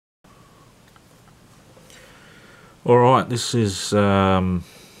Alright, this is, I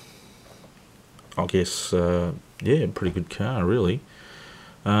guess, yeah, pretty good car, really.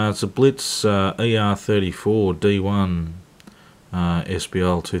 It's a Blitz ER34 D1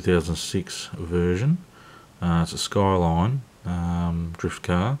 SBL 2006 version. It's a Skyline drift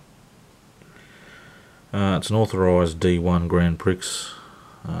car. It's an authorised D1 Grand Prix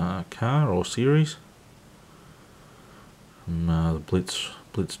car or series from the Blitz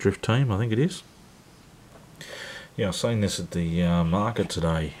drift team, I think it is. Yeah, I've seen this at the market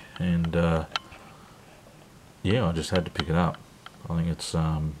today, and yeah, I just had to pick it up. I think it's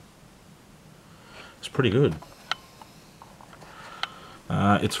pretty good.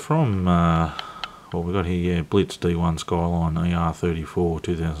 It's from what we got here, yeah, Blitz D1 Skyline ER34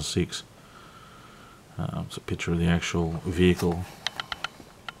 2006. It's a picture of the actual vehicle.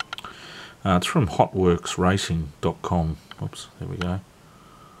 It's from hotworksracing.com. Oops, there we go.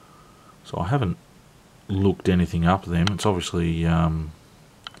 So I haven't looked anything up them. It's obviously it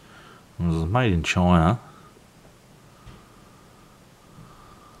was made in China.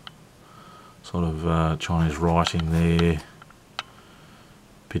 Sort of Chinese writing there.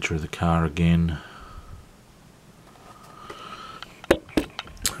 Picture of the car again.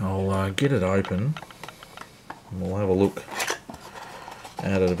 I'll get it open and we'll have a look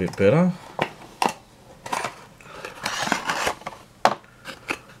at it a bit better.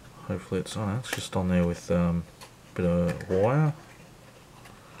 Hopefully it's on. It's just on there with a bit of wire.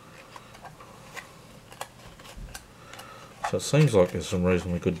 So it seems like there's some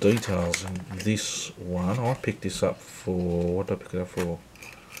reasonably good details in this one. I picked this up for, what did I pick it up for?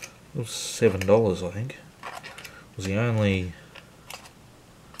 It was $7, I think. It was the only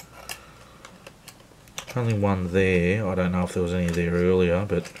one there. I don't know if there was any there earlier,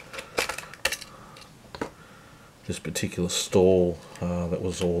 but this particular stall, that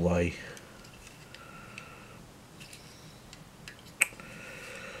was all they...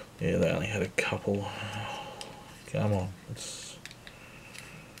 Yeah, they only had a couple. Come on, it's...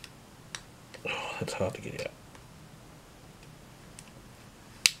 Oh, that's hard to get out.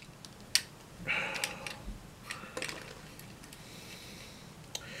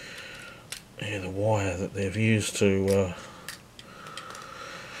 Yeah, the wire that they've used to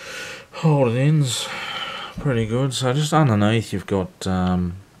hold it in's pretty good. So just underneath you've got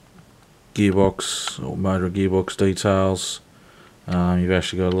gearbox or motor gearbox details. You've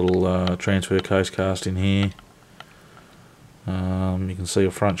actually got a little transfer case cast in here. You can see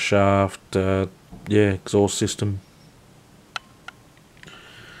a front shaft, yeah, exhaust system.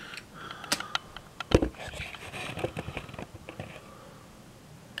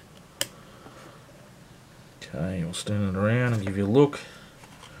 Okay, we'll stand it around and give you a look.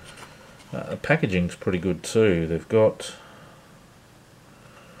 The packaging's pretty good too. They've got,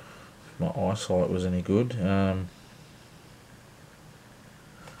 if my eyesight was any good,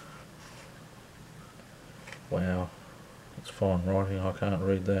 wow, that's fine writing, I can't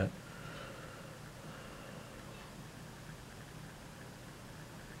read that.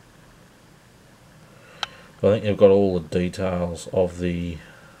 I think they've got all the details of the,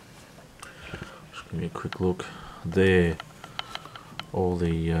 just give you a quick look there, all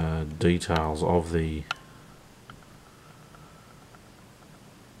the details of the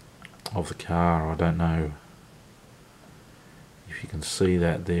car. I don't know if you can see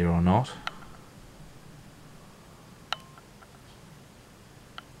that there or not.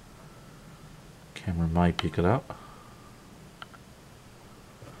 Camera may pick it up.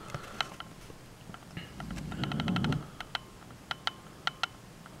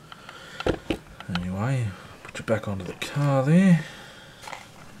 Anyway, put you back onto the car there.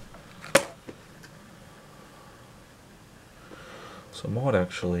 So I might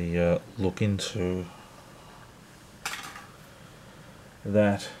actually look into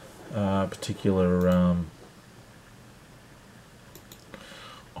that particular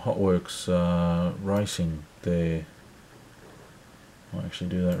Hotworks racing there. I'll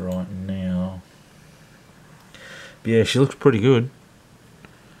actually do that right now. But yeah, she looks pretty good.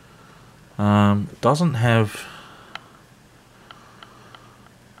 Doesn't have...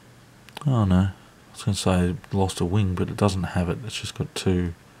 Oh no, I was going to say it lost a wing, but it doesn't have it. It's just got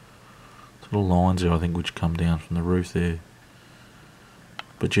two little lines there, I think, which come down from the roof there.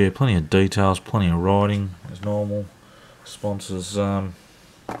 But yeah, plenty of details, plenty of writing as normal. Sponsors, all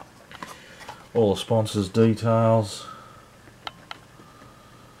the sponsors' details.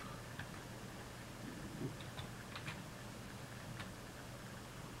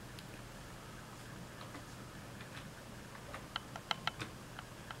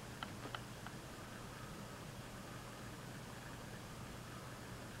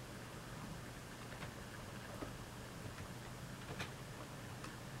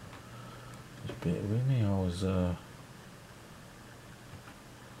 bear with me, I was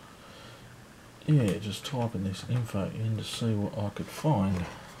yeah, just typing this info in to see what I could find,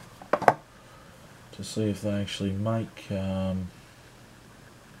 to see if they actually make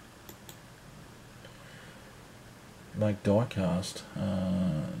diecast.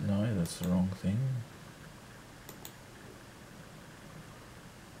 No, that's the wrong thing.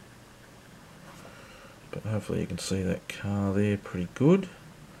 But hopefully you can see that car there pretty good.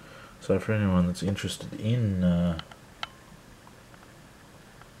 So for anyone that's interested in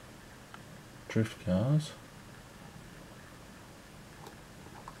drift cars,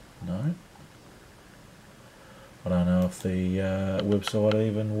 no. I don't know if the website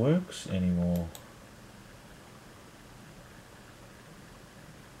even works anymore.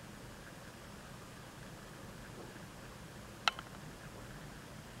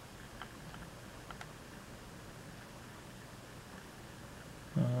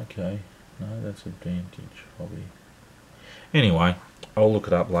 Okay, no, that's Advantage Hobby. Anyway, I'll look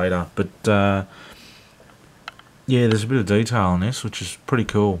it up later, but yeah, there's a bit of detail on this, which is pretty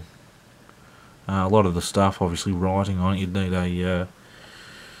cool. A lot of the stuff, obviously, writing on it, you'd need a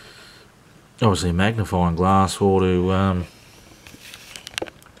obviously a magnifying glass for to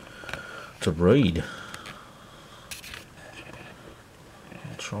read.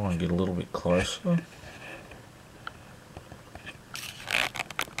 I'll try and get a little bit closer.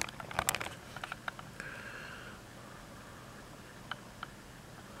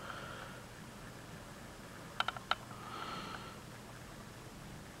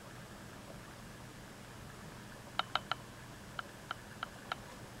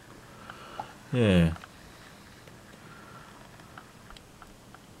 Yeah.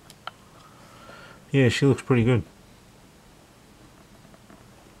 Yeah, she looks pretty good.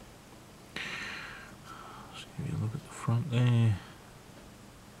 Just give you a look at the front there.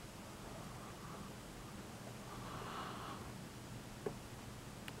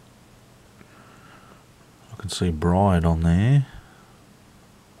 I can see Bride on there.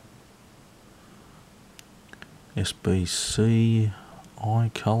 SBC,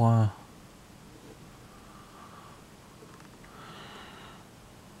 eye colour.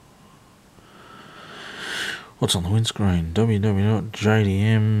 What's on the windscreen?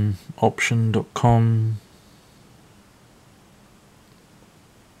 www.jdmoption.com.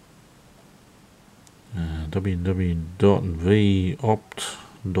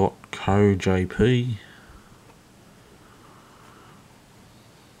 www.vopt.co.jp.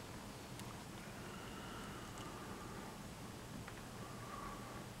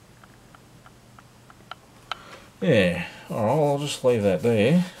 Yeah, alright, I'll just leave that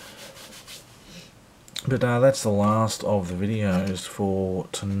there. But that's the last of the videos for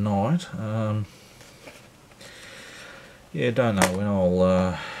tonight. Yeah, don't know when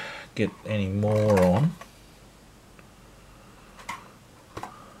I'll get any more on.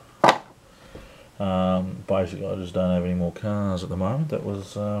 Basically, I just don't have any more cars at the moment.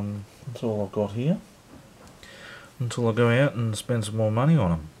 That's all I've got here. Until I go out and spend some more money on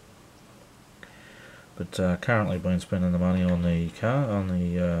them. But currently, been spending the money on the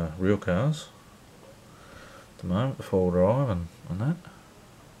real cars. The moment, the 4-drive and that.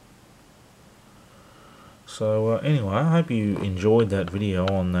 So anyway, I hope you enjoyed that video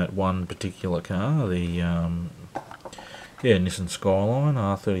on that one particular car, the yeah, Nissan Skyline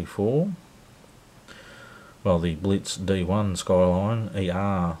ER34. Well, the Blitz D1 Skyline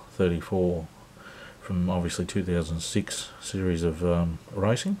ER34 from obviously 2006 series of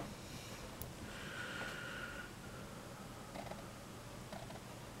racing.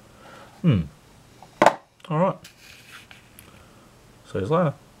 Alright. See you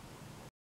later.